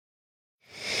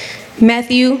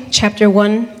Matthew chapter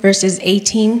 1, verses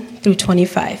 18 through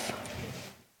 25.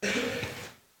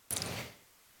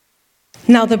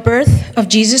 Now the birth of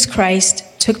Jesus Christ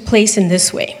took place in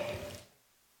this way.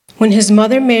 When his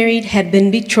mother Mary had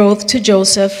been betrothed to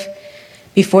Joseph,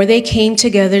 before they came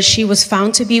together, she was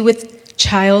found to be with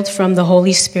child from the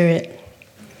Holy Spirit.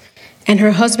 And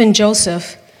her husband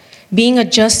Joseph, being a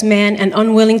just man and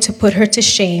unwilling to put her to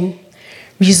shame,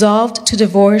 resolved to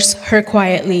divorce her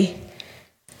quietly.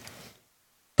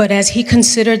 But as he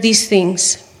considered these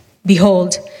things,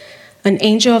 behold, an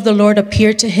angel of the Lord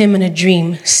appeared to him in a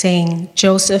dream, saying,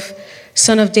 Joseph,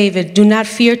 son of David, do not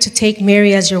fear to take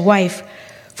Mary as your wife,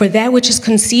 for that which is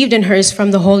conceived in her is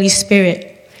from the Holy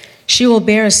Spirit. She will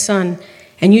bear a son,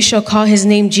 and you shall call his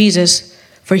name Jesus,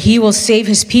 for he will save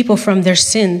his people from their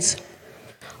sins.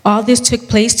 All this took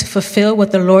place to fulfill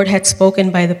what the Lord had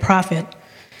spoken by the prophet.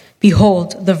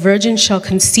 Behold, the virgin shall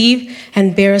conceive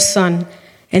and bear a son,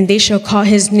 and they shall call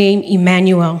his name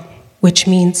Emmanuel, which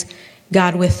means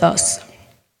God with us.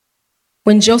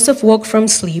 When Joseph woke from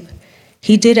sleep,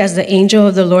 he did as the angel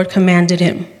of the Lord commanded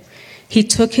him. He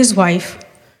took his wife,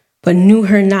 but knew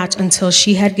her not until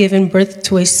she had given birth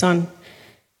to a son,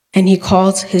 and he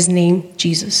called his name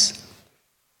Jesus.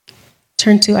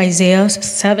 Turn to Isaiah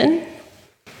 7,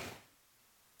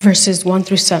 verses 1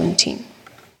 through 17.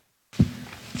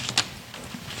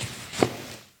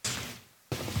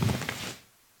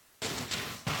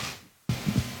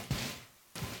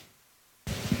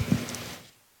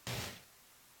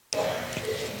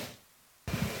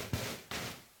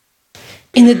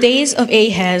 In the days of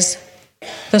Ahaz,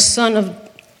 the son of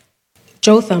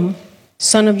Jotham,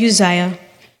 son of Uzziah,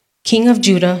 king of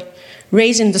Judah,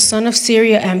 Rezin, the son of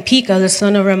Syria, and Pekah, the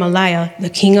son of Remaliah, the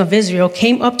king of Israel,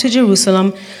 came up to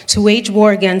Jerusalem to wage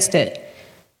war against it,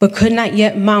 but could not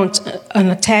yet mount an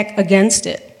attack against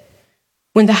it.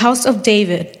 When the house of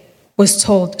David was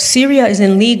told, Syria is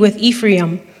in league with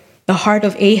Ephraim, the heart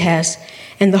of Ahaz,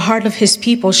 and the heart of his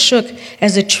people shook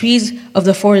as the trees of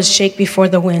the forest shake before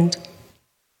the wind.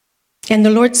 And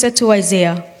the Lord said to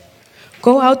Isaiah,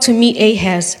 go out to meet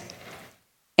Ahaz,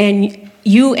 and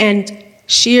you and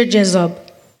Shear-Jezub,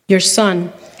 your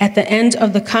son, at the end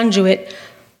of the conduit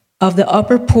of the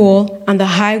upper pool on the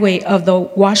highway of the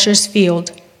washer's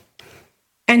field.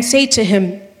 And say to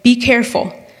him, be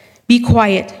careful, be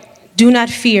quiet, do not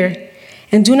fear,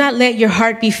 and do not let your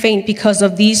heart be faint because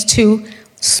of these two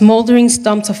smoldering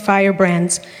stumps of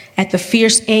firebrands at the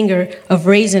fierce anger of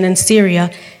Rezin and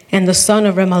Syria and the son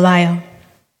of Remaliah.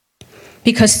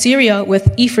 Because Syria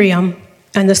with Ephraim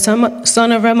and the son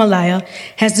of Remaliah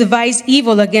has devised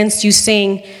evil against you,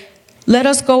 saying, let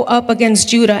us go up against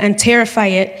Judah and terrify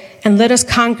it, and let us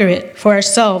conquer it for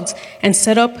ourselves, and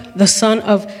set up the son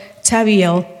of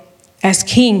Tabiel as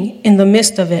king in the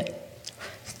midst of it.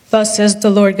 Thus says the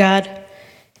Lord God,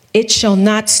 it shall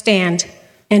not stand,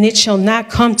 and it shall not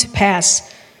come to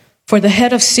pass, for the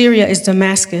head of Syria is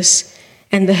Damascus,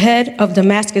 and the head of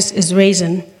Damascus is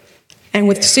Rezin. And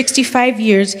with 65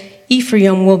 years,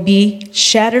 Ephraim will be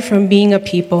shattered from being a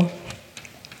people.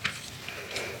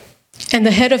 And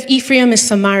the head of Ephraim is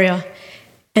Samaria,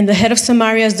 and the head of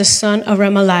Samaria is the son of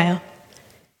Remaliah.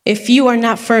 If you are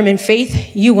not firm in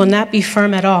faith, you will not be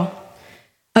firm at all.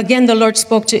 Again, the Lord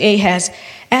spoke to Ahaz,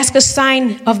 ask a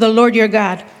sign of the Lord your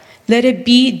God. Let it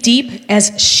be deep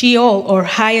as Sheol or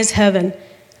high as heaven.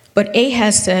 But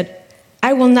Ahaz said,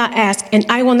 I will not ask, and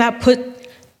I will not put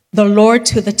the Lord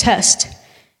to the test.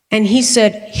 And he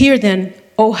said, hear then,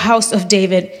 O house of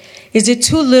David, is it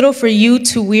too little for you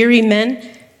to weary men,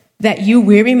 that you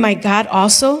weary my God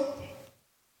also?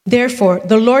 Therefore,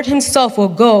 the Lord himself will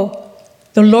go.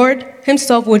 The Lord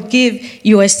himself would give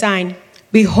you a sign.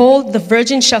 Behold, the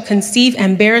virgin shall conceive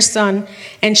and bear a son,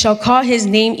 and shall call his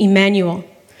name Emmanuel.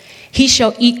 He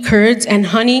shall eat curds and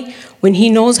honey when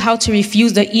he knows how to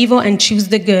refuse the evil and choose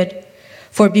the good.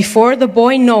 For before the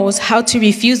boy knows how to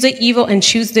refuse the evil and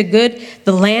choose the good,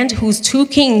 the land whose two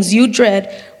kings you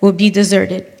dread will be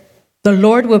deserted. The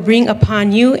Lord will bring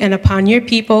upon you and upon your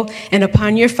people and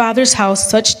upon your father's house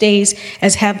such days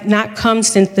as have not come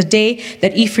since the day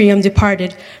that Ephraim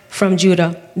departed from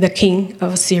Judah, the king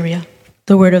of Assyria.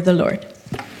 The word of the Lord.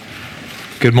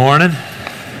 Good morning.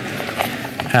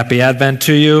 Happy Advent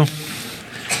to you.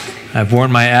 I've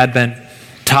worn my Advent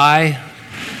tie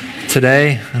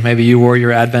today. Maybe you wore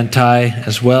your Advent tie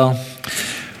as well.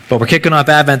 But we're kicking off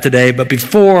Advent today. But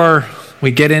before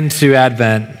we get into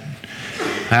Advent,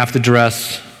 I have to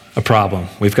address a problem.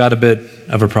 We've got a bit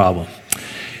of a problem.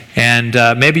 And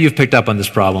maybe you've picked up on this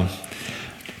problem.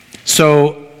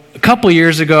 So a couple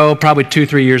years ago, probably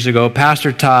 2-3 years ago,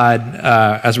 Pastor Todd,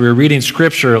 as we were reading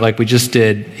Scripture like we just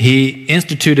did, he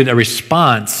instituted a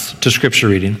response to Scripture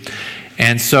reading.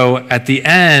 And so at the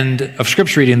end of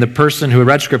Scripture reading, the person who had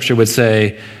read Scripture would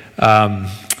say,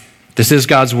 this is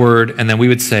God's word, and then we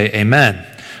would say, amen.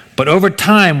 But over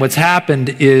time, what's happened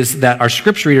is that our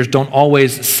Scripture readers don't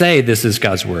always say this is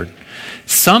God's word.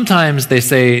 Sometimes they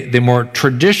say the more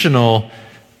traditional,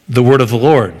 the word of the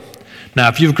Lord. Now,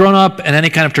 if you've grown up in any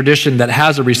kind of tradition that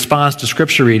has a response to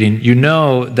Scripture reading, you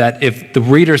know that if the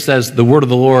reader says the word of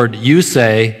the Lord, you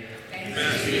say,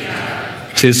 see,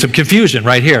 there's some confusion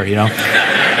right here, you know.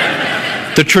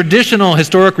 The traditional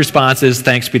historic response is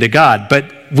thanks be to God,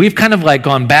 but we've kind of like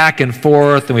gone back and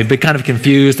forth and we've been kind of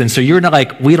confused, and so you're not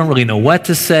like, we don't really know what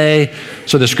to say.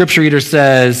 So the Scripture reader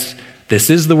says, this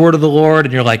is the word of the Lord,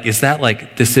 and you're like, is that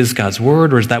like, this is God's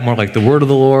word, or is that more like the word of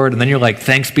the Lord? And then you're like,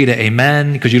 thanks be to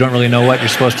amen, because you don't really know what you're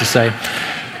supposed to say.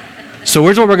 So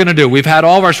here's what we're going to do. We've had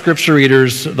all of our Scripture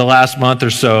readers the last month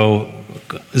or so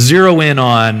zero in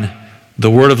on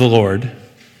the word of the Lord,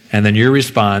 and then your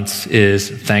response is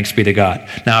thanks be to God.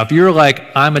 Now, if you're like,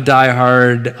 I'm a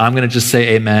diehard, I'm going to just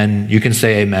say amen, you can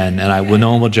say amen, and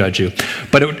no one will judge you.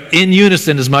 But in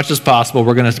unison, as much as possible,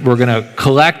 we're going to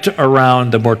collect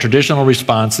around the more traditional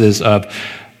responses of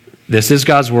this is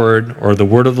God's word, or the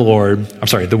word of the Lord. I'm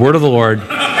sorry, the word of the Lord,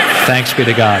 thanks be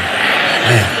to God.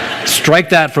 Man, strike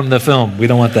that from the film. We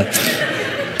don't want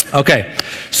that. Okay,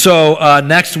 so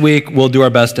next week we'll do our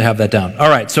best to have that down. All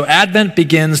right, so Advent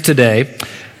begins today.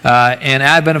 And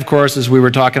Advent, of course, as we were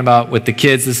talking about with the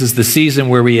kids, this is the season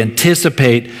where we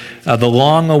anticipate the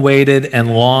long-awaited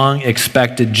and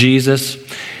long-expected Jesus.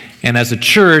 And as a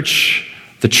church,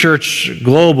 the Church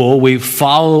Global, we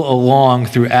follow along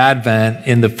through Advent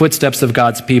in the footsteps of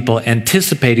God's people,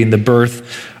 anticipating the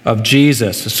birth of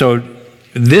Jesus. So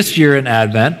this year in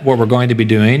Advent, what we're going to be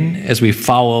doing as we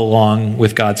follow along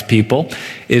with God's people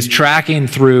is tracking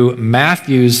through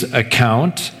Matthew's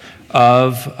account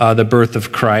of the birth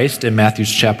of Christ in Matthew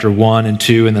chapter 1 and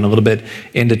 2, and then a little bit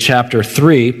into chapter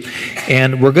 3.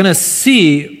 And we're going to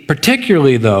see,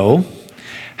 particularly though,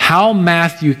 how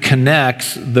Matthew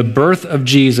connects the birth of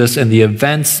Jesus and the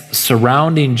events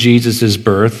surrounding Jesus'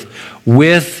 birth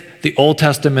with the Old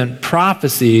Testament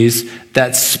prophecies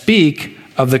that speak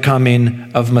of the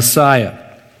coming of Messiah.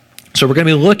 So we're going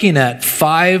to be looking at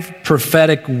 5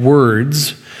 prophetic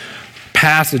words,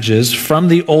 passages from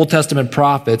the Old Testament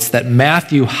prophets that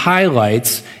Matthew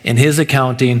highlights in his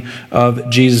accounting of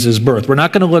Jesus' birth. We're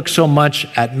not going to look so much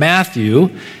at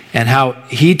Matthew and how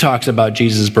he talks about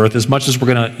Jesus' birth as much as we're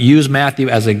going to use Matthew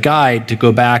as a guide to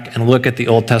go back and look at the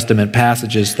Old Testament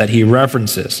passages that he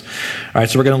references. All right,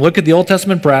 so we're going to look at the Old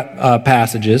Testament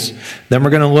passages, then we're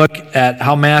going to look at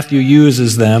how Matthew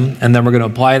uses them, and then we're going to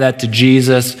apply that to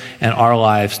Jesus and our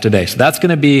lives today. So that's going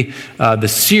to be the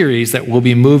series that we'll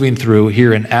be moving through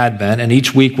here in Advent, and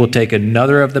each week we'll take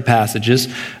another of the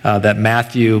passages that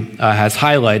Matthew has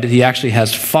highlighted. He actually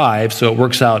has 5, so it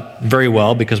works out very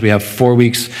well because we have 4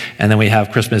 weeks and then we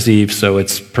have Christmas Eve, so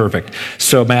it's perfect.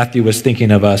 So Matthew was thinking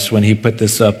of us when he put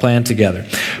this plan together.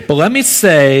 But let me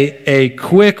say a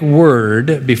quick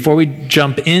word before we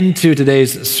jump into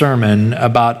today's sermon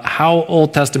about how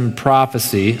Old Testament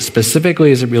prophecy,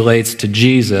 specifically as it relates to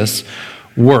Jesus,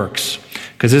 works.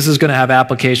 Because this is going to have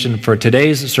application for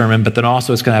today's sermon, but then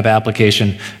also it's going to have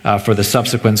application for the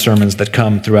subsequent sermons that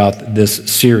come throughout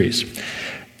this series.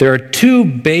 There are 2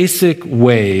 basic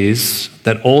ways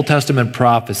that Old Testament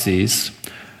prophecies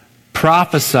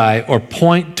prophesy or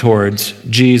point towards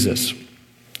Jesus.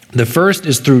 The first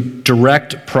is through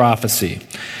direct prophecy.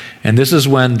 And this is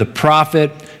when the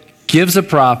prophet gives a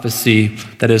prophecy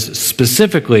that is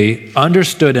specifically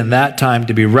understood in that time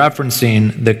to be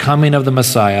referencing the coming of the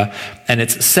Messiah, and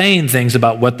it's saying things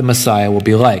about what the Messiah will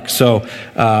be like. So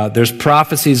there's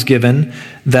prophecies given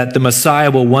that the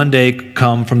Messiah will one day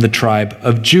come from the tribe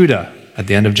of Judah at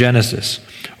the end of Genesis,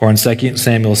 or in 2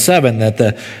 Samuel 7 that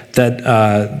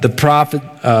the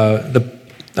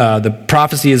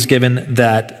prophecy is given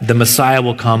that the Messiah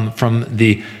will come from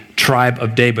the tribe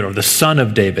of David, or the son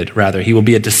of David, rather. He will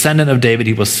be a descendant of David.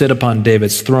 He will sit upon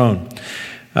David's throne.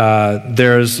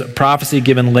 There's prophecy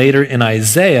given later in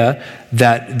Isaiah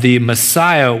that the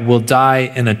Messiah will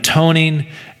die an atoning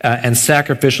and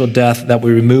sacrificial death that will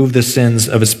remove the sins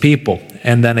of his people.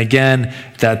 And then again,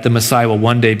 that the Messiah will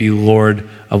one day be Lord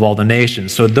of all the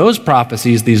nations. So those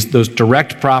prophecies, those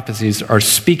direct prophecies, are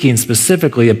speaking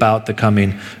specifically about the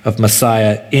coming of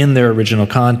Messiah in their original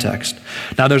context.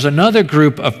 Now there's another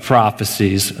group of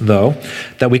prophecies, though,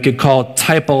 that we could call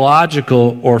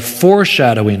typological or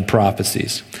foreshadowing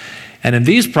prophecies. And in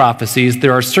these prophecies,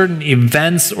 there are certain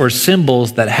events or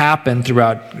symbols that happen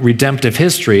throughout redemptive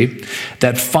history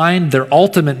that find their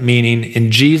ultimate meaning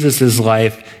in Jesus'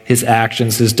 life, his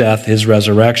actions, his death, his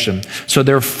resurrection. So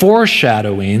they're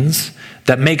foreshadowings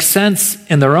that make sense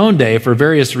in their own day for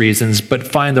various reasons, but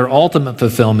find their ultimate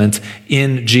fulfillment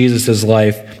in Jesus'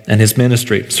 life and his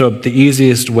ministry. So the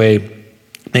easiest way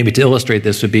maybe to illustrate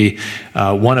this would be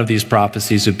one of these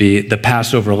prophecies would be the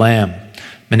Passover lamb.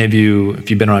 Many of you, if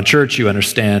you've been around church, you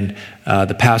understand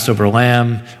the Passover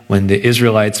lamb. When the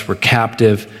Israelites were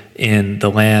captive in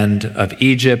the land of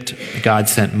Egypt, God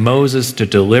sent Moses to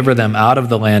deliver them out of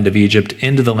the land of Egypt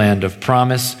into the land of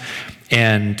promise.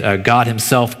 And God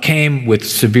himself came with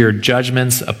severe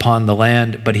judgments upon the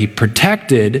land, but he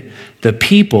protected the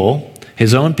people,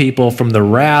 his own people, from the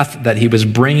wrath that he was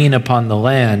bringing upon the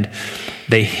land.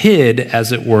 They hid,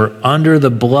 as it were, under the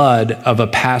blood of a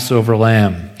Passover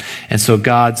lamb. And so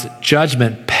God's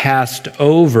judgment passed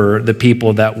over the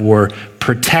people that were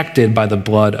protected by the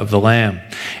blood of the lamb.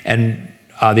 And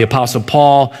the Apostle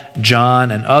Paul,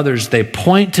 John, and others, they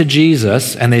point to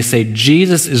Jesus and they say,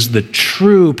 Jesus is the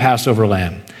true Passover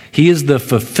lamb. He is the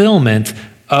fulfillment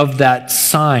of that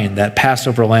sign, that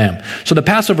Passover lamb. So the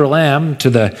Passover lamb, to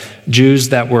the Jews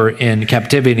that were in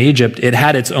captivity in Egypt, it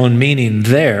had its own meaning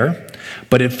there,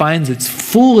 but it finds its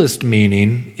fullest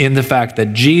meaning in the fact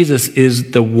that Jesus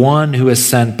is the one who is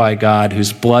sent by God,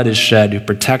 whose blood is shed, who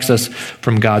protects us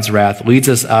from God's wrath, leads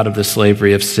us out of the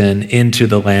slavery of sin into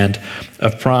the land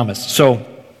of promise. So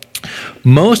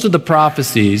most of the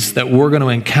prophecies that we're going to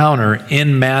encounter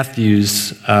in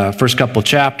Matthew's first couple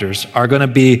chapters are going to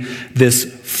be this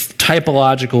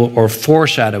typological or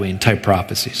foreshadowing type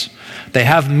prophecies. They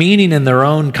have meaning in their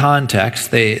own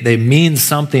context. They mean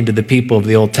something to the people of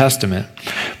the Old Testament,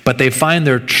 but they find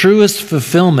their truest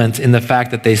fulfillment in the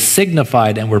fact that they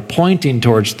signified and were pointing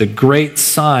towards the great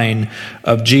sign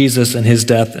of Jesus and his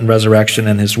death and resurrection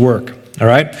and his work. All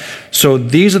right? So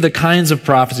these are the kinds of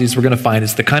prophecies we're going to find.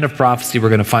 It's the kind of prophecy we're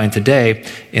going to find today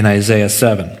in Isaiah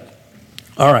 7.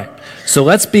 All right. So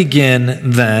let's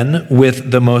begin then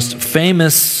with the most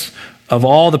famous of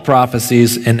all the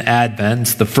prophecies in Advent.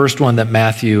 It's the first one that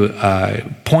Matthew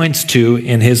points to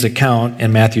in his account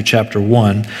in Matthew chapter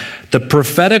 1. The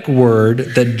prophetic word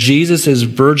that Jesus'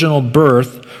 virginal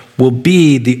birth will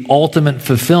be the ultimate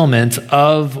fulfillment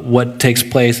of what takes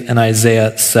place in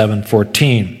Isaiah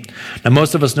 7:14. Now,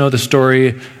 most of us know the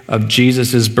story of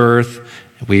Jesus' birth.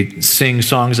 We sing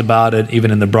songs about it,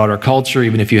 even in the broader culture.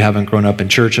 Even if you haven't grown up in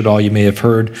church at all, you may have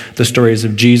heard the stories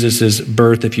of Jesus'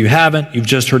 birth. If you haven't, you've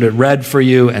just heard it read for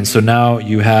you, and so now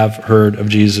you have heard of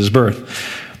Jesus' birth.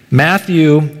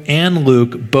 Matthew and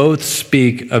Luke both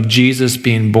speak of Jesus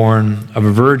being born of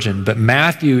a virgin, but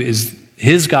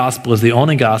his gospel is the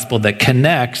only gospel that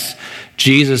connects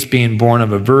Jesus being born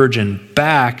of a virgin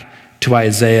back to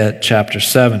Isaiah chapter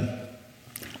 7.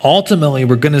 Ultimately,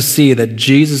 we're going to see that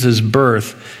Jesus'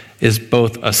 birth is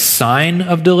both a sign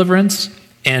of deliverance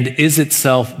and is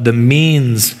itself the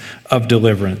means of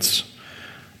deliverance.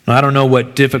 Now, I don't know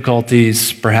what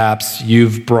difficulties perhaps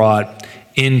you've brought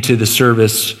into the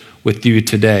service with you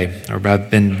today, or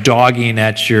have been dogging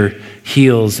at your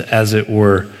heels, as it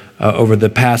were, over the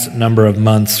past number of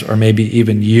months or maybe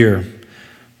even year.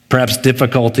 Perhaps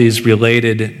difficulties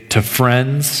related to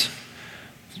friends,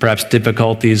 perhaps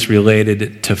difficulties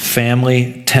related to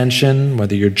family tension,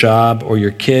 whether your job or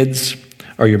your kids,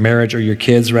 or your marriage or your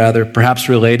kids rather, perhaps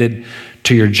related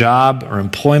to your job or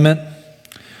employment.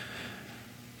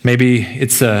 Maybe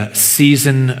it's a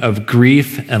season of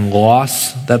grief and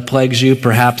loss that plagues you.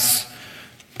 Perhaps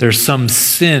there's some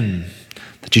sin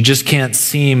that you just can't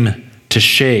seem to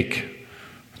shake.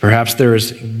 Perhaps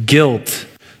there's guilt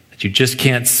that you just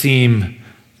can't seem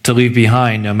to leave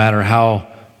behind. No matter how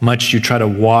much you try to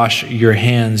wash your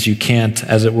hands, you can't,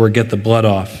 as it were, get the blood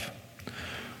off.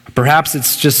 Perhaps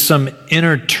it's just some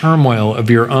inner turmoil of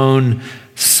your own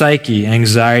psyche,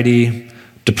 anxiety,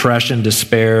 depression,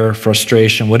 despair,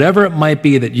 frustration, whatever it might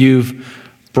be that you've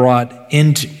brought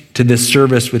into this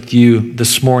service with you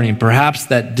this morning. Perhaps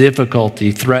that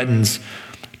difficulty threatens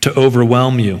to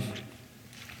overwhelm you.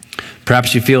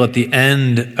 Perhaps you feel at the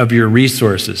end of your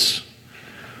resources.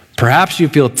 Perhaps you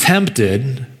feel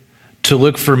tempted to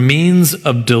look for means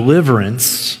of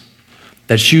deliverance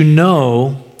that you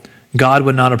know God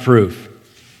would not approve.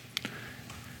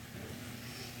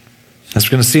 As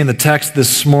we're going to see in the text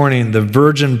this morning, the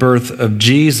virgin birth of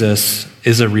Jesus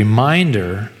is a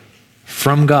reminder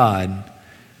from God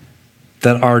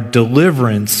that our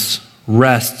deliverance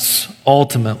rests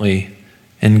ultimately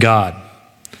in God.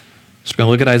 So we're going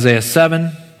to look at Isaiah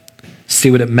 7, see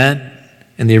what it meant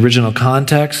in the original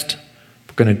context.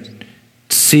 We're going to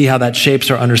see how that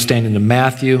shapes our understanding of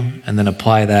Matthew and then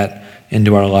apply that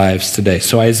into our lives today.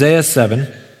 So Isaiah 7,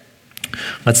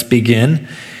 let's begin.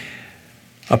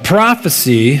 A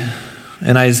prophecy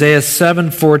in Isaiah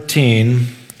 7:14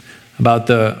 about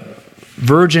the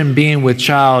virgin being with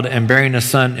child and bearing a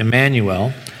son,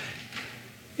 Emmanuel,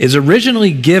 is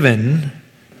originally given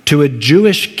to a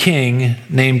Jewish king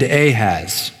named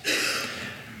Ahaz.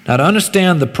 Now, to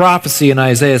understand the prophecy in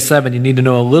Isaiah 7, you need to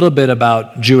know a little bit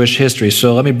about Jewish history.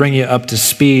 So let me bring you up to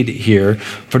speed here.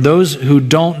 For those who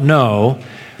don't know,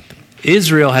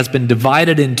 Israel has been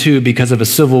divided in two because of a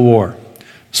civil war.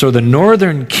 So the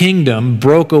northern kingdom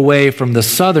broke away from the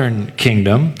southern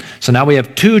kingdom. So now we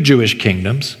have two Jewish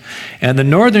kingdoms. And the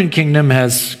northern kingdom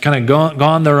has kind of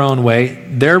gone their own way.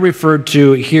 They're referred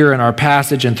to here in our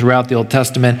passage and throughout the Old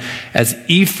Testament as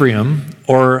Ephraim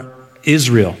or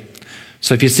Israel.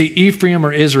 So if you see Ephraim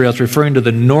or Israel, it's referring to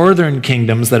the northern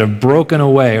kingdoms that have broken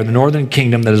away, or the northern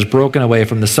kingdom that has broken away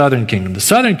from the southern kingdom. The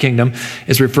southern kingdom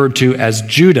is referred to as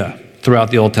Judah throughout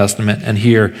the Old Testament and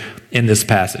here in this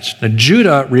passage. Now,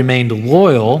 Judah remained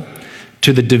loyal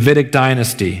to the Davidic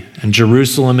dynasty, and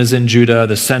Jerusalem is in Judah.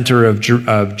 The center of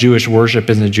Jewish worship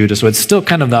is in Judah. So it's still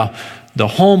kind of the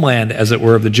homeland, as it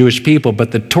were, of the Jewish people, but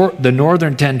the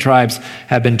northern 10 tribes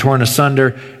have been torn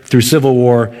asunder through civil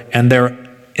war,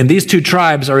 and these two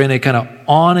tribes are in a kind of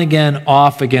on-again,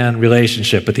 off-again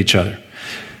relationship with each other.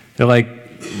 They're like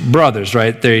brothers,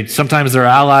 right? Sometimes they're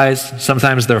allies,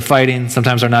 sometimes they're fighting,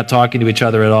 sometimes they're not talking to each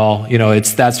other at all.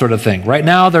 It's that sort of thing. Right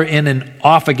now, they're in an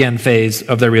off-again phase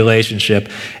of their relationship,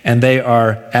 and they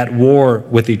are at war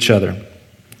with each other.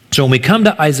 So when we come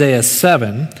to Isaiah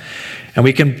 7, and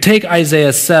we can take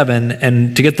Isaiah 7,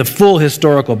 and to get the full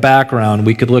historical background,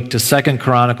 we could look to 2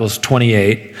 Chronicles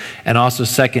 28 and also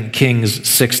 2 Kings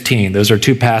 16. Those are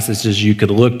two passages you could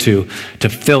look to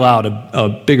fill out a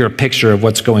bigger picture of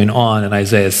what's going on in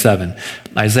Isaiah 7.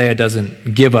 Isaiah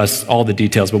doesn't give us all the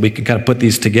details, but we can kind of put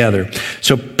these together.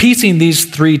 So piecing these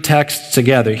three texts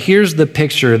together, here's the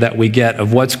picture that we get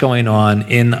of what's going on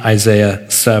in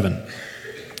Isaiah 7.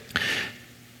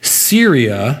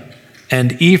 Syria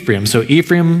and Ephraim, so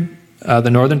Ephraim, the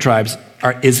northern tribes,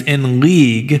 is in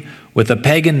league with a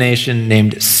pagan nation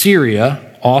named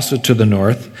Syria, also to the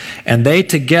north, and they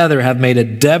together have made a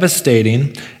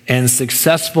devastating and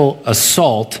successful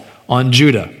assault on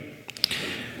Judah.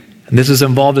 And this has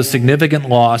involved a significant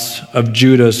loss of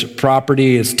Judah's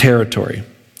property, its territory.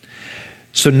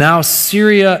 So now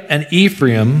Syria and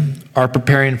Ephraim are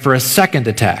preparing for a second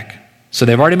attack. So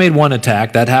they've already made one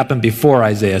attack. That happened before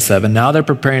Isaiah 7. Now they're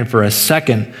preparing for a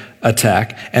second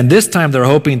attack. And this time they're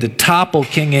hoping to topple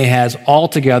King Ahaz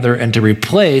altogether and to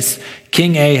replace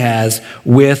King Ahaz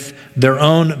with their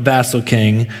own vassal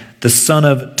king, the son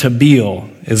of Tabeel,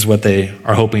 is what they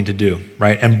are hoping to do,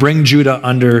 right? And bring Judah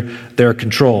under their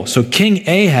control. So King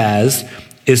Ahaz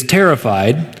is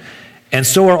terrified, and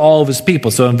so are all of his people.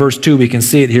 So in verse 2, we can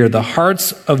see it here. The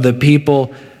hearts of the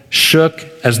people shook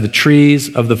as the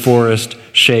trees of the forest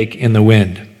shake in the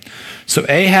wind. So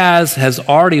Ahaz has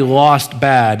already lost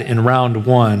bad in round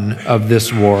 1 of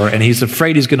this war, and he's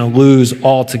afraid he's going to lose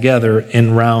altogether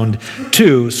in round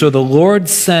 2. So the Lord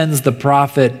sends the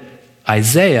prophet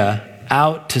Isaiah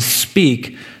out to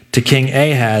speak to King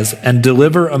Ahaz and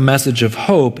deliver a message of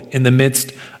hope in the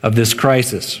midst of this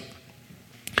crisis.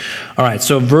 All right,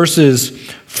 so verses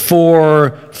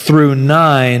 4 through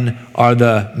 9 are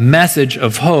the message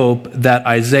of hope that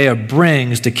Isaiah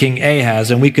brings to King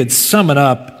Ahaz, and we could sum it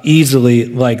up easily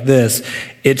like this: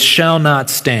 it shall not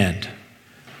stand.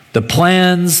 The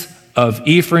plans of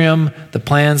Ephraim, the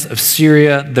plans of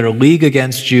Syria, their league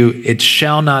against you, it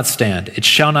shall not stand. It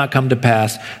shall not come to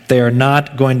pass. They are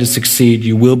not going to succeed.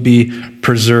 You will be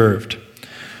preserved.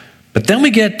 But then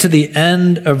we get to the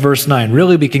end of verse 9.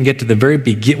 Really, we can get to the very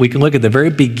we can look at the very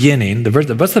beginning.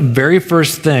 What's the very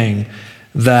first thing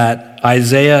that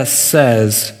Isaiah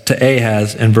says to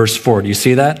Ahaz in verse 4? Do you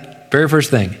see that? Very first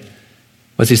thing.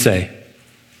 What's he say?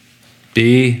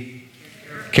 Be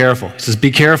careful. He says,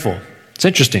 be careful. It's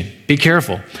interesting. Be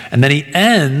careful. And then he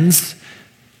ends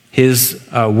his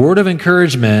word of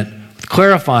encouragement with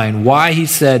clarifying why he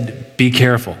said, be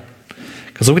careful.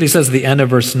 Because look what he says at the end of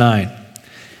verse 9.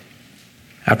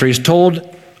 After he's told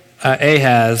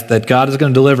Ahaz that God is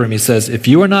going to deliver him, he says, if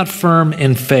you are not firm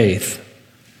in faith,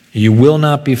 you will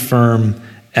not be firm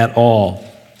at all.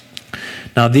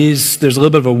 Now there's a little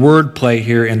bit of a word play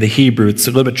here in the Hebrew. It's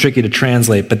a little bit tricky to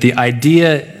translate, but the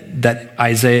idea that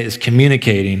Isaiah is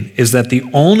communicating is that the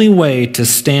only way to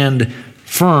stand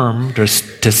firm, to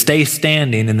stay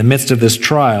standing in the midst of this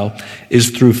trial,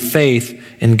 is through faith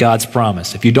in God's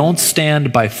promise. If you don't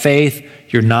stand by faith,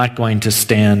 you're not going to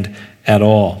stand at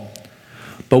all.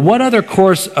 But what other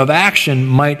course of action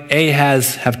might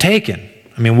Ahaz have taken?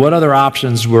 I mean, what other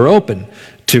options were open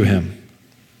to him?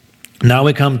 Now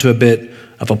we come to a bit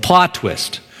of a plot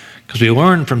twist, because we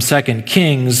learn from 2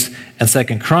 Kings and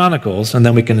 2 Chronicles, and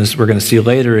then we're going to see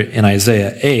later in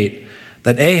Isaiah 8,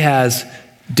 that Ahaz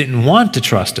didn't want to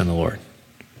trust in the Lord.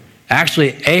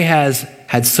 Actually, Ahaz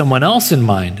had someone else in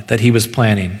mind that he was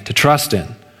planning to trust in.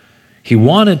 He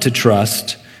wanted to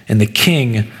trust in the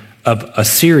king of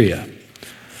Assyria.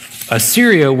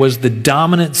 Assyria was the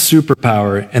dominant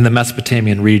superpower in the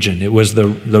Mesopotamian region. It was the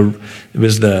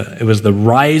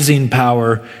rising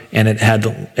power, and it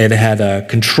had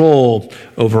control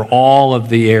over all of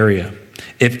the area.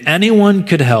 If anyone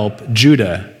could help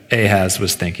Judah, Ahaz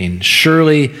was thinking,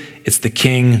 surely it's the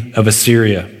king of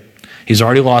Assyria. He's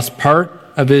already lost part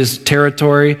of his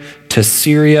territory to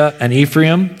Syria and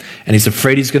Ephraim, and he's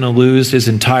afraid he's going to lose his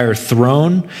entire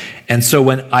throne. And so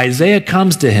when Isaiah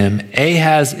comes to him,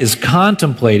 Ahaz is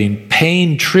contemplating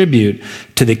paying tribute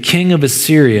to the king of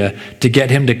Assyria to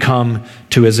get him to come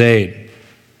to his aid.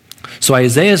 So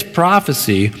Isaiah's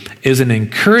prophecy is an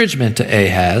encouragement to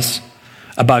Ahaz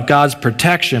about God's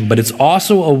protection, but it's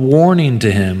also a warning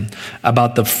to him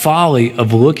about the folly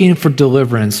of looking for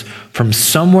deliverance from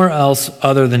somewhere else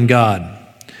other than God.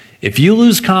 If you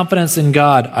lose confidence in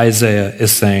God, Isaiah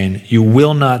is saying, you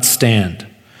will not stand.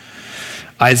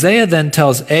 Isaiah then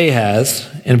tells Ahaz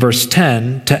in verse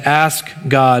 10 to ask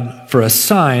God for a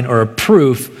sign or a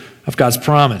proof of God's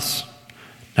promise.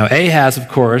 Now Ahaz, of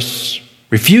course,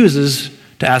 refuses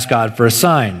to ask God for a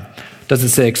sign. Doesn't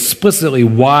say explicitly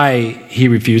why he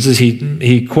refuses.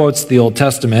 He quotes the Old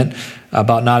Testament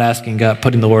about not asking God,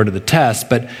 putting the Lord to the test.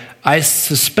 But I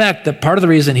suspect that part of the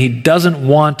reason he doesn't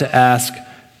want to ask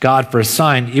God for a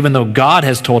sign, even though God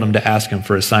has told him to ask him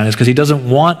for a sign, is because he doesn't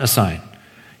want a sign.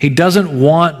 He doesn't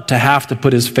want to have to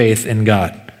put his faith in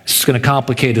God. It's just going to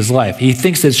complicate his life. He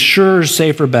thinks his surer,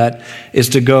 safer bet is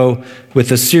to go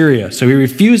with Assyria. So he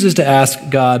refuses to ask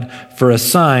God for a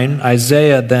sign.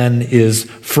 Isaiah then is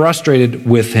frustrated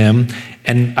with him,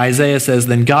 and Isaiah says,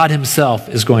 then God himself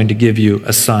is going to give you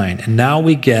a sign. And now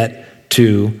we get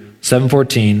to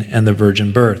 7:14 and the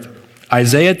virgin birth.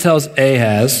 Isaiah tells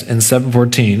Ahaz in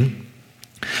 7:14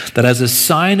 that as a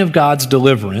sign of God's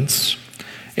deliverance,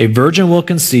 a virgin will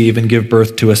conceive and give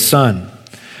birth to a son.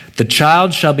 The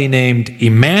child shall be named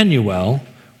Emmanuel,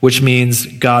 which means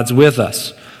God's with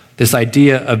us. This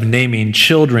idea of naming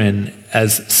children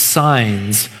as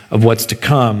signs of what's to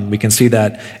come, we can see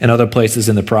that in other places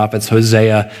in the prophets.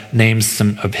 Hosea names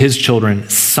some of his children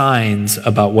signs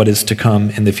about what is to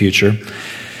come in the future.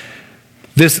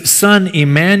 This son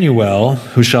Emmanuel,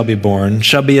 who shall be born,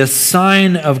 shall be a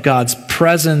sign of God's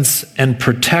presence and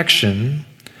protection.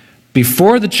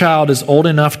 Before the child is old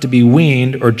enough to be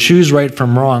weaned or choose right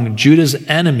from wrong, Judah's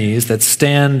enemies that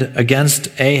stand against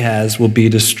Ahaz will be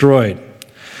destroyed.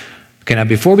 Okay, now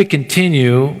before we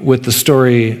continue with the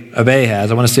story of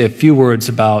Ahaz, I want to say a few words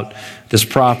about this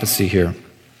prophecy here.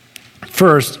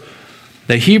 First,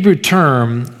 the Hebrew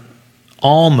term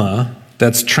Alma,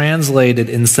 that's translated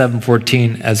in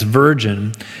 7:14 as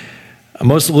virgin,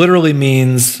 most literally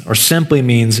means, or simply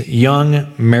means, young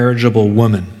marriageable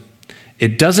woman.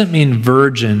 It doesn't mean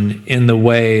virgin in the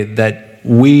way that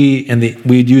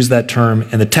we'd use that term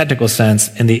in the technical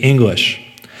sense in the English.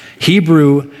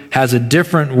 Hebrew has a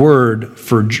different word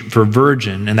for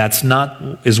virgin, and that's not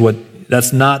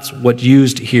what's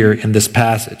used here in this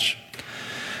passage.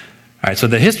 All right, so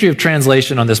the history of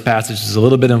translation on this passage is a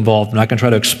little bit involved. I'm not going to try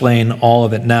to explain all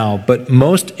of it now, but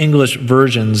most English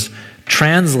versions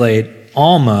translate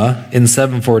Alma in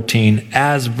 7:14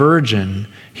 as virgin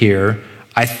here.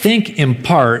 I think in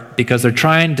part because they're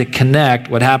trying to connect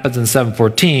what happens in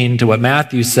 7:14 to what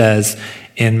Matthew says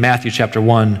in Matthew chapter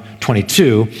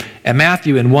 1:22. And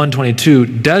Matthew in 1:22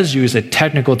 does use a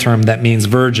technical term that means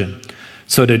virgin.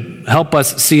 So to help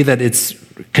us see that it's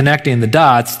connecting the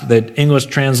dots, that English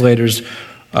translators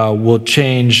will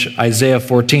change Isaiah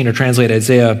 14 or translate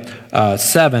Isaiah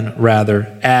 7 rather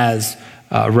as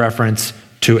a reference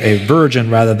to a virgin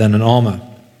rather than an Alma.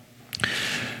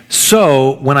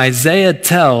 So when Isaiah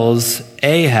tells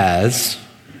Ahaz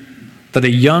that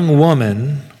a young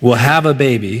woman will have a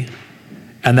baby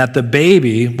and that the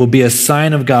baby will be a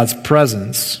sign of God's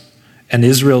presence and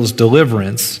Israel's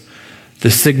deliverance, the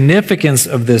significance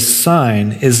of this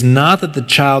sign is not that the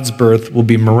child's birth will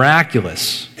be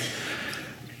miraculous,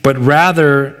 but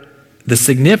rather the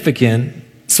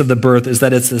significance of the birth is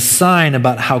that it's a sign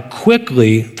about how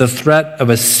quickly the threat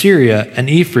of Assyria and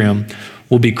Ephraim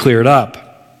will be cleared up.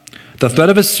 The threat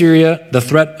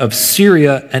of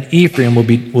Syria and Ephraim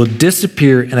will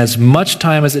disappear in as much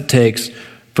time as it takes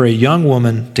for a young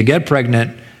woman to get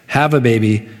pregnant, have a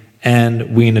baby,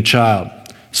 and wean a child.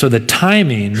 So the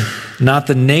timing, not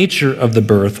the nature of the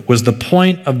birth, was the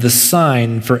point of the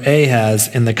sign for Ahaz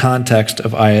in the context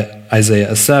of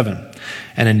Isaiah 7.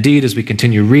 And indeed, as we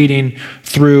continue reading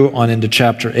through on into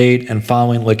chapter 8 and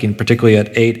following, looking particularly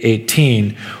at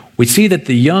 8:18, we see that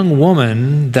the young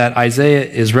woman that Isaiah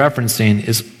is referencing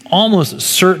is almost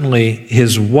certainly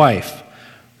his wife,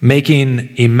 making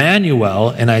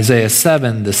Emmanuel in Isaiah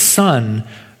 7 the son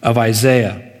of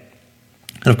Isaiah.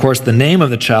 And of course, the name of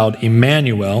the child,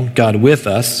 Emmanuel, God with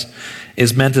us,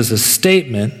 is meant as a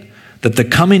statement that the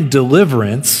coming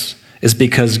deliverance is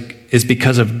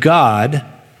because of God,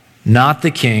 not the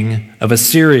king of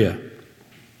Assyria.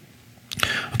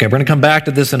 Okay, we're going to come back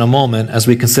to this in a moment as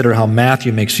we consider how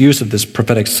Matthew makes use of this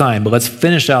prophetic sign, but let's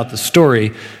finish out the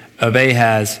story of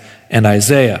Ahaz and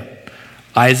Isaiah.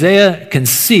 Isaiah can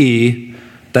see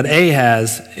that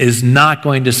Ahaz is not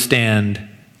going to stand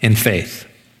in faith.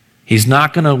 He's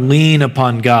not going to lean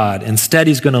upon God. Instead,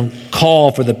 he's going to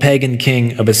call for the pagan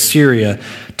king of Assyria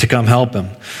to come help him.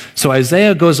 So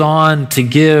Isaiah goes on to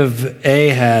give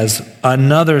Ahaz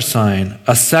another sign,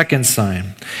 a second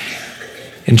sign.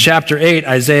 In chapter 8,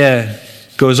 Isaiah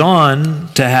goes on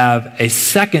to have a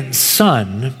second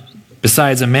son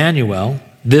besides Emmanuel.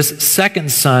 This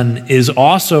second son is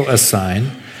also a sign,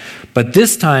 but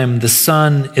this time the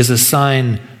son is a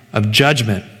sign of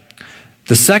judgment.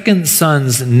 The second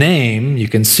son's name, you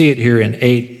can see it here in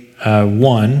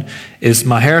 8:1, is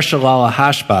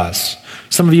Maher-shalal-Hashbaz.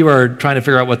 Some of you are trying to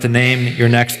figure out what to name your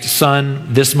next son.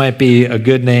 This might be a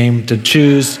good name to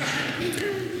choose.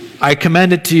 I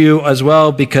commend it to you as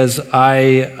well because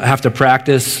I have to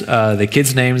practice the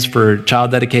kids' names for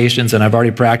child dedications, and I've already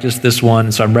practiced this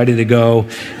one, so I'm ready to go.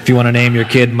 If you want to name your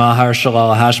kid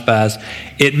Maher-shalal-Hashbaz,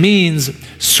 it means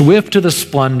swift to the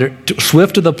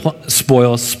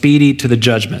spoil, speedy to the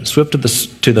judgment. Swift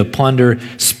to the plunder,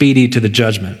 speedy to the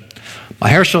judgment.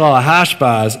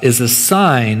 Maher-shalal-Hashbaz is a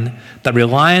sign that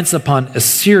reliance upon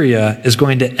Assyria is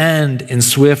going to end in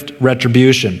swift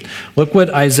retribution. Look what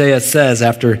Isaiah says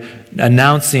after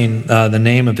announcing the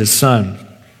name of his son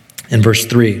in verse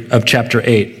 3 of chapter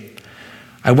 8.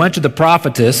 I went to the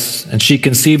prophetess, and she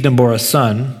conceived and bore a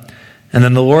son. And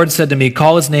then the Lord said to me,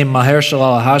 call his name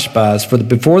Maher-shalal-Hashbaz, for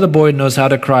before the boy knows how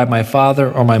to cry, my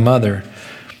father or my mother,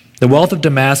 the wealth of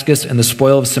Damascus and the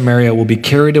spoil of Samaria will be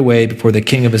carried away before the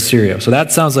king of Assyria. So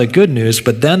that sounds like good news,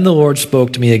 but then the Lord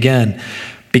spoke to me again.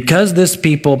 Because this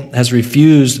people has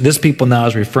refused, this people now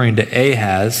is referring to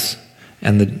Ahaz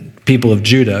and the people of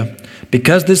Judah,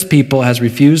 because this people has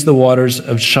refused the waters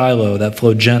of Shiloh that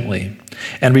flow gently,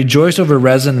 and rejoice over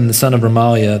Rezin and the son of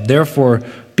Remaliah, therefore,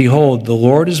 behold, the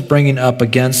Lord is bringing up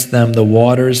against them the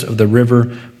waters of the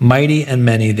river, mighty and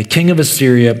many, the king of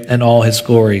Assyria and all his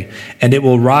glory. And it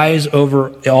will rise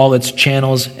over all its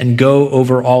channels and go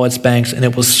over all its banks, and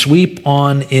it will sweep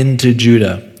on into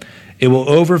Judah. It will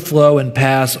overflow and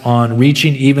pass on,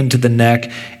 reaching even to the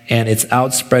neck, and its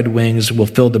outspread wings will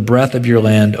fill the breadth of your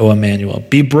land, O Emmanuel.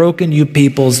 Be broken, you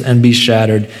peoples, and be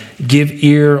shattered. Give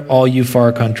ear, all you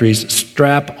far countries.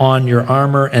 Strap on your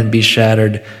armor and be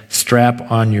shattered.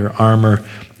 Strap on your armor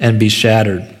and be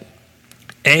shattered.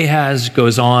 Ahaz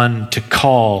goes on to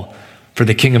call for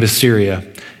the king of Assyria,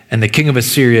 and the king of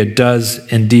Assyria does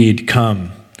indeed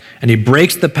come. And he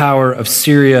breaks the power of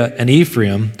Syria and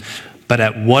Ephraim, but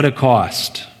at what a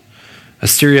cost?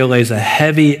 Assyria lays a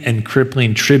heavy and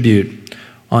crippling tribute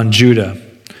on Judah.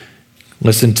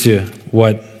 Listen to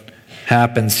what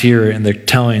happens here in the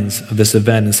tellings of this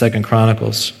event in 2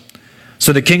 Chronicles.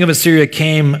 So the king of Assyria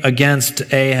came against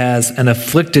Ahaz and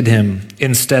afflicted him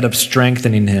instead of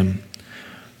strengthening him.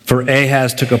 For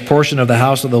Ahaz took a portion of the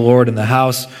house of the Lord and the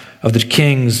house of the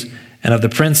kings and of the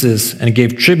princes and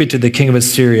gave tribute to the king of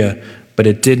Assyria, but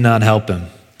it did not help him.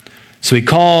 So he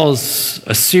calls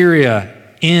Assyria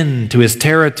into his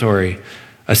territory.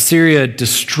 Assyria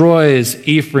destroys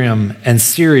Ephraim and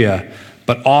Syria,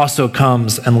 but also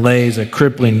comes and lays a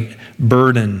crippling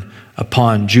burden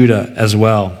upon Judah as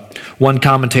well. One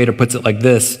commentator puts it like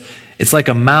this: it's like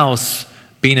a mouse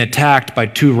being attacked by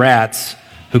two rats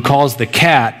who calls the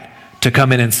cat to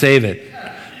come in and save it.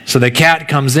 So the cat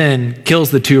comes in,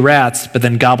 kills the two rats, but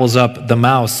then gobbles up the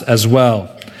mouse as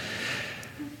well.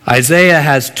 Isaiah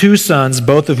has two sons,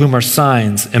 both of whom are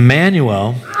signs.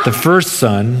 Emmanuel, the first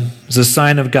son, is a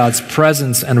sign of God's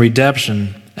presence and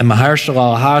redemption, and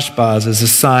Maher-shalal-Hashbaz is a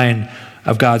sign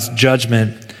of God's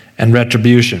judgment and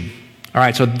retribution. All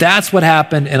right, so that's what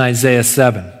happened in Isaiah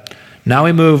 7. Now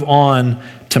we move on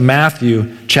to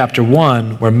Matthew chapter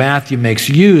 1, where Matthew makes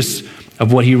use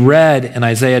of what he read in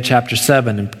Isaiah chapter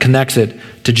 7 and connects it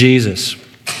to Jesus.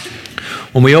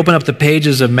 When we open up the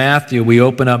pages of Matthew, we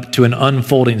open up to an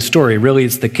unfolding story. Really,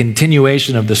 it's the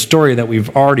continuation of the story that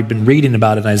we've already been reading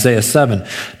about in Isaiah 7.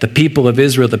 The people of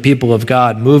Israel, the people of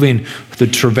God, moving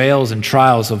through travails and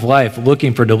trials of life,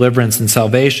 looking for deliverance and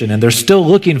salvation. And they're still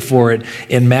looking for it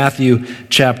in Matthew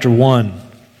chapter 1.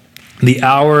 The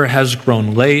hour has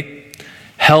grown late.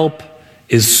 Help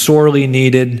is sorely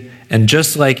needed. And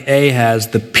just like Ahaz,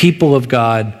 the people of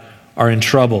God are in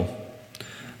trouble.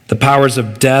 The powers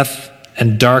of death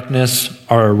and darkness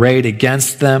are arrayed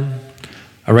against them,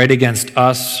 arrayed against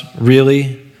us,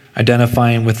 really,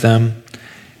 identifying with them,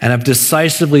 and have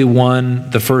decisively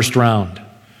won the first round.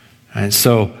 And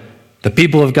so the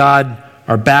people of God,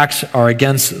 our backs are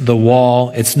against the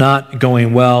wall. It's not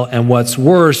going well. And what's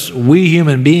worse, we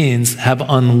human beings have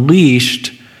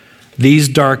unleashed these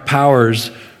dark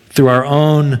powers through our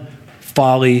own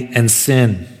folly and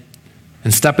sin.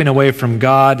 And stepping away from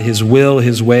God, His will,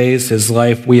 His ways, His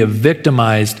life, we have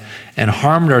victimized and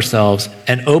harmed ourselves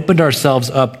and opened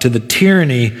ourselves up to the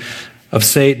tyranny of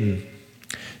Satan.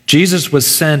 Jesus was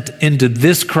sent into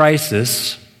this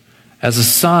crisis as a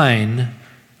sign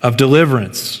of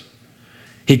deliverance.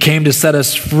 He came to set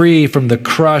us free from the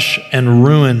crush and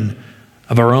ruin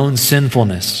of our own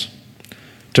sinfulness,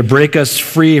 to break us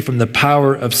free from the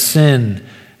power of sin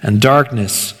and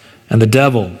darkness and the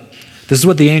devil. This is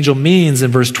what the angel means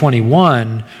in verse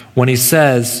 21 when he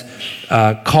says,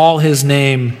 call his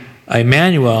name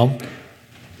Emmanuel,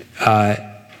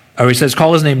 or he says,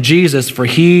 call his name Jesus, for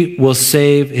he will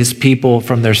save his people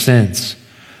from their sins.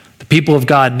 The people of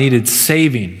God needed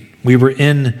saving. We were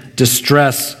in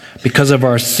distress because of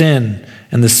our sin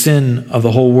and the sin of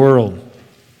the whole world.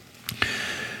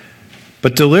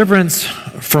 But deliverance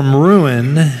from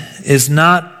ruin is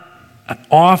not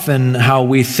often how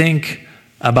we think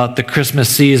about the Christmas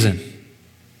season,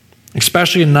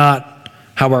 especially not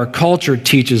how our culture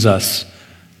teaches us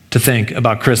to think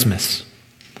about Christmas.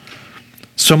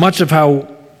 So much of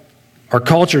how our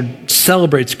culture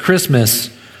celebrates Christmas,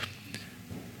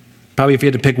 probably if you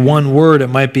had to pick one word, it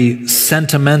might be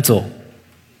sentimental.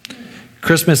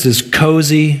 Christmas is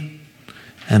cozy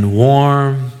and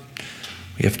warm.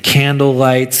 We have candle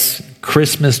lights,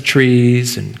 Christmas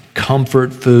trees, and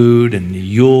comfort food, and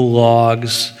Yule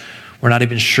logs. We're not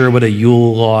even sure what a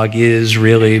Yule log is,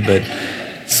 really, but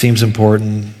it seems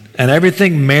important. And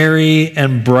everything merry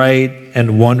and bright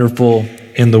and wonderful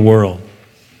in the world.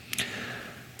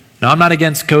 Now, I'm not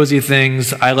against cozy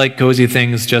things. I like cozy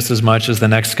things just as much as the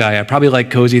next guy. I probably like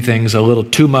cozy things a little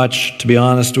too much, to be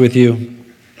honest with you.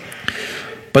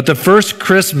 But the first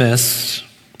Christmas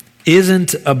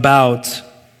isn't about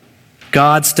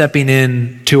God stepping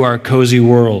into our cozy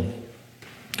world.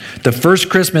 The first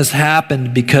Christmas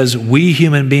happened because we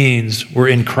human beings were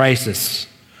in crisis.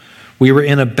 We were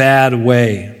in a bad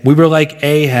way. We were like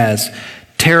Ahaz,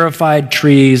 terrified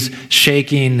trees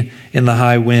shaking in the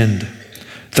high wind.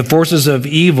 The forces of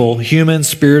evil, human,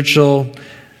 spiritual,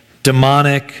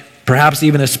 demonic, perhaps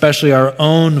even especially our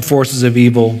own forces of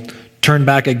evil, turned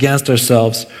back against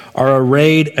ourselves, are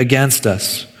arrayed against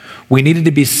us. We needed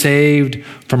to be saved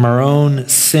from our own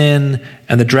sin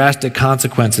and the drastic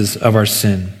consequences of our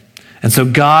sin. And so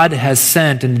God has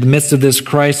sent in the midst of this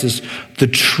crisis the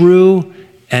true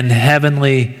and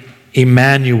heavenly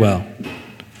Emmanuel,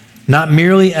 not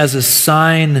merely as a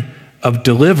sign of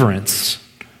deliverance,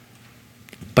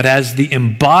 but as the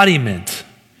embodiment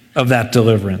of that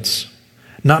deliverance,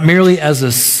 not merely as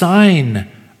a sign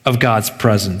of God's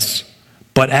presence,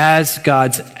 but as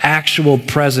God's actual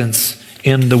presence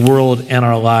in the world and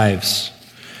our lives.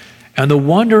 And the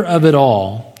wonder of it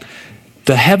all,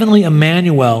 the heavenly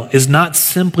Emmanuel is not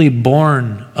simply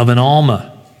born of an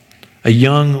Alma, a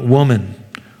young woman,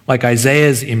 like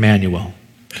Isaiah's Emmanuel,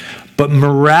 but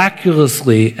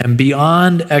miraculously and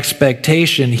beyond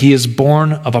expectation, he is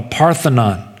born of a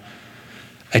Parthenon,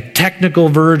 a technical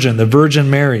virgin, the Virgin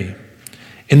Mary.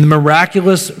 In the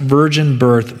miraculous virgin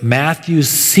birth, Matthew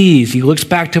sees, he looks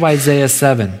back to Isaiah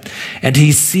 7, and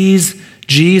he sees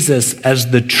Jesus as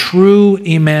the true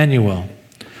Emmanuel,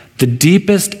 the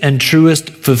deepest and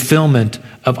truest fulfillment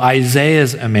of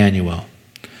Isaiah's Emmanuel.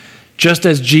 Just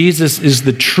as Jesus is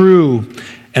the true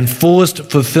and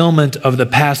fullest fulfillment of the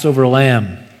Passover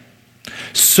lamb,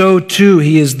 so too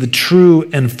he is the true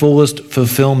and fullest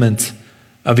fulfillment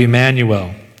of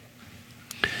Emmanuel.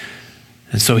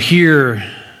 And so here,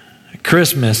 at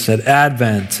Christmas, at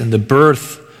Advent, and the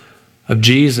birth of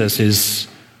Jesus, his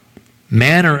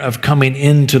manner of coming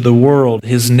into the world,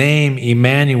 his name,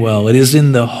 Emmanuel, it is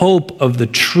in the hope of the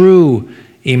true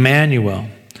Emmanuel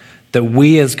that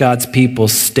we as God's people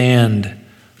stand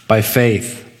by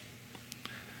faith.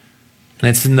 And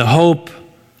it's in the hope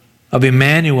of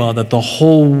Emmanuel, that the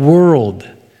whole world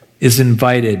is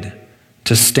invited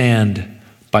to stand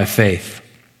by faith.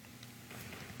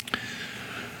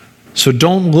 So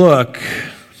don't look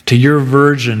to your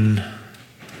version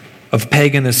of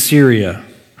pagan Assyria,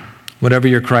 whatever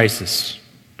your crisis.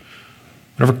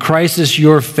 Whatever crisis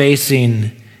you're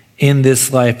facing in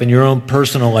this life, in your own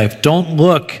personal life, don't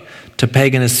look to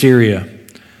pagan Assyria.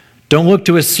 Don't look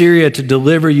to Assyria to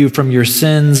deliver you from your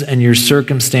sins and your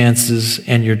circumstances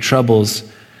and your troubles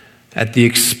at the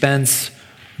expense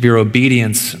of your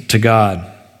obedience to God.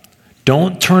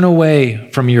 Don't turn away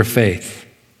from your faith.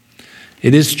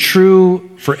 It is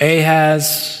true for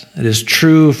Ahaz, it is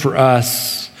true for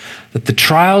us, that the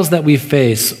trials that we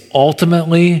face,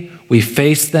 ultimately, we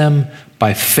face them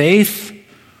by faith,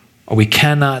 or we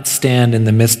cannot stand in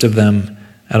the midst of them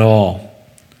at all.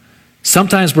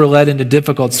 Sometimes we're led into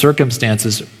difficult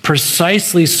circumstances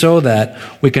precisely so that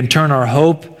we can turn our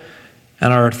hope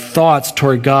and our thoughts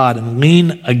toward God and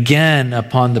lean again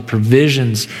upon the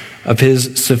provisions of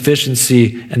His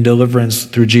sufficiency and deliverance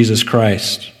through Jesus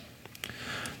Christ.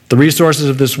 The resources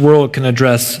of this world can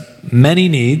address many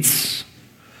needs,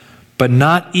 but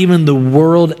not even the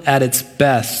world at its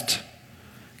best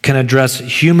can address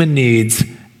human needs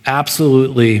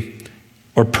absolutely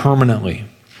or permanently.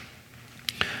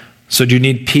 So do you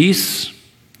need peace?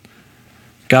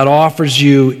 God offers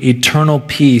you eternal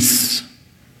peace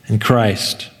in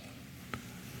Christ.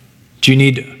 Do you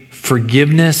need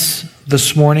forgiveness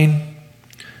this morning?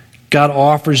 God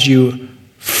offers you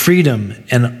freedom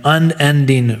and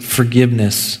unending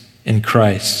forgiveness in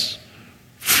Christ,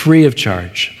 free of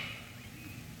charge.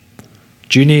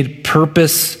 Do you need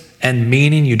purpose and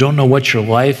meaning? You don't know what your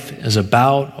life is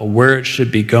about or where it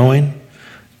should be going?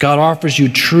 God offers you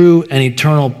true and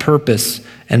eternal purpose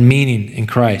and meaning in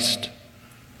Christ.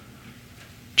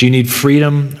 Do you need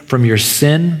freedom from your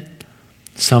sin?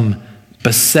 Some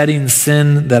besetting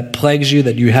sin that plagues you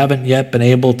that you haven't yet been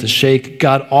able to shake?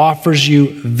 God offers you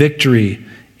victory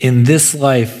in this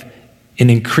life in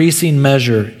increasing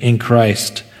measure in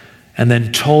Christ, and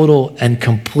then total and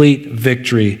complete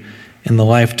victory in the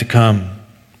life to come.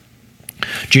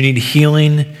 Do you need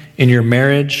healing in your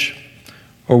marriage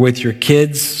or with your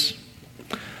kids?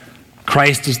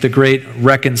 Christ is the great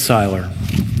reconciler.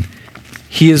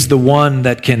 He is the one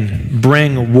that can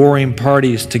bring warring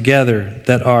parties together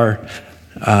that are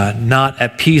not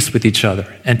at peace with each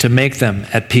other, and to make them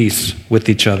at peace with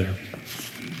each other.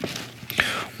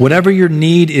 Whatever your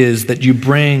need is that you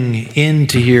bring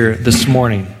into here this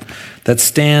morning, that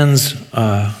stands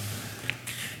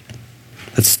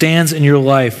in your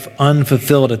life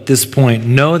unfulfilled at this point,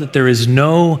 know that there is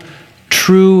no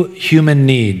true human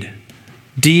need,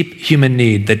 deep human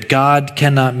need, that God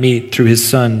cannot meet through His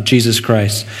Son, Jesus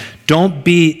Christ. Don't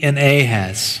be an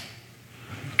Ahaz,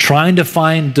 trying to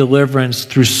find deliverance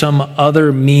through some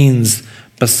other means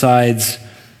besides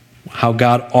how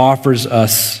God offers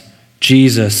us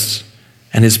Jesus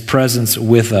and His presence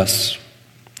with us.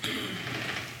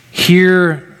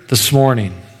 Here this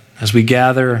morning, as we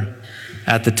gather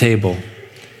at the table,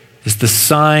 is the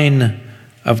sign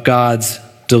of God's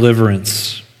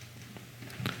deliverance.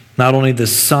 Not only the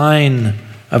sign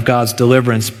of God's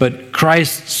deliverance, but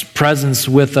Christ's presence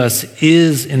with us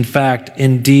is, in fact,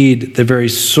 indeed, the very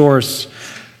source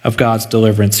of God's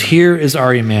deliverance. Here is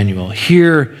our Emmanuel.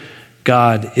 Here,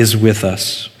 God is with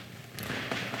us.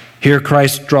 Here,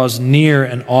 Christ draws near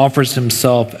and offers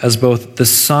Himself as both the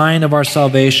sign of our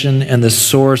salvation and the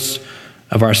source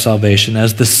of our salvation,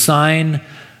 as the sign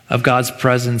of God's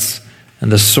presence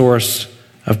and the source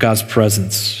of God's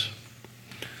presence.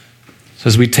 So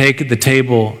as we take the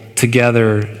table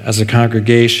together as a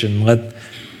congregation, let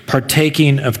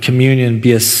partaking of communion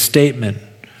be a statement,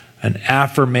 an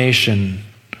affirmation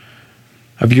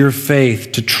of your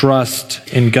faith to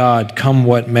trust in God come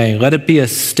what may. Let it be a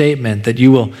statement that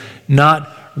you will not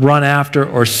run after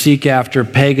or seek after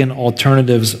pagan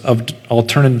alternatives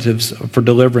for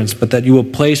deliverance, but that you will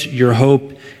place your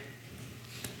hope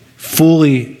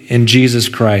fully in Jesus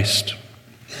Christ.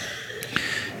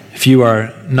 If you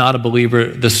are not a believer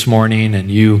this morning and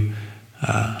you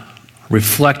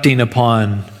reflecting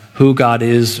upon who God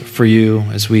is for you,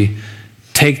 as we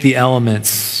take the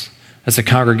elements as a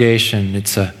congregation,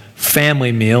 it's a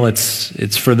family meal.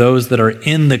 It's for those that are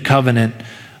in the covenant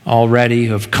already,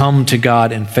 who have come to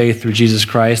God in faith through Jesus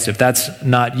Christ. If that's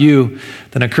not you,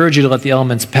 then I encourage you to let the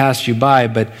elements pass you by,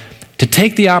 but to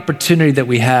take the opportunity that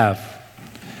we have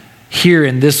here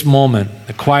in this moment,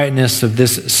 the quietness of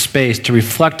this space, to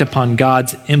reflect upon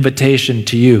God's invitation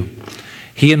to you.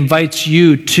 He invites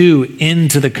you too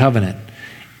into the covenant,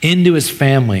 into His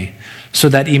family, so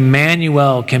that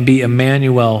Emmanuel can be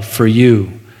Emmanuel for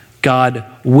you, God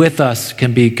with us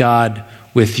can be God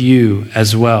with you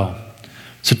as well.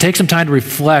 So take some time to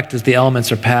reflect as the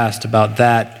elements are passed about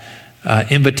that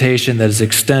invitation that is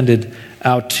extended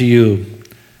out to you.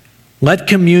 Let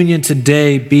communion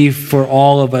today be for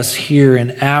all of us here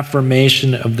an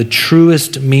affirmation of the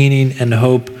truest meaning and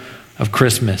hope of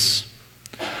Christmas.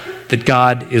 That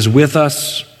God is with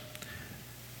us,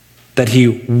 that he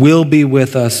will be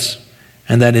with us,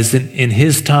 and that is in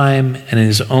his time and in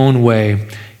his own way,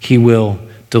 he will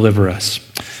deliver us.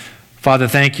 Father,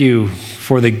 thank you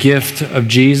for the gift of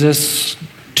Jesus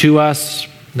to us,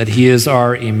 that he is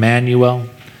our Emmanuel.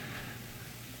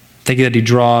 Thank you that he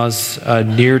draws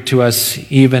near to us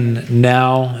even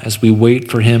now as we wait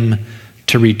for him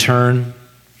to return.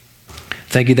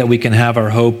 Thank you that we can have our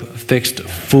hope fixed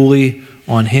fully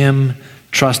on him,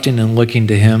 trusting and looking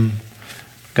to him.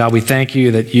 God, we thank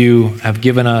you that you have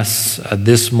given us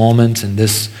this moment and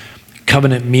this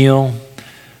covenant meal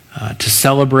to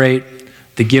celebrate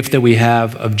the gift that we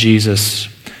have of Jesus.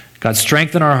 God,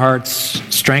 strengthen our hearts,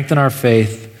 strengthen our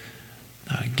faith.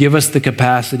 Give us the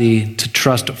capacity to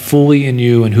trust fully in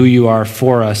you and who you are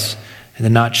for us, and to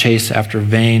not chase after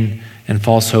vain and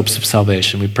false hopes of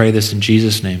salvation. We pray this in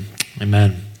Jesus' name.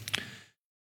 Amen.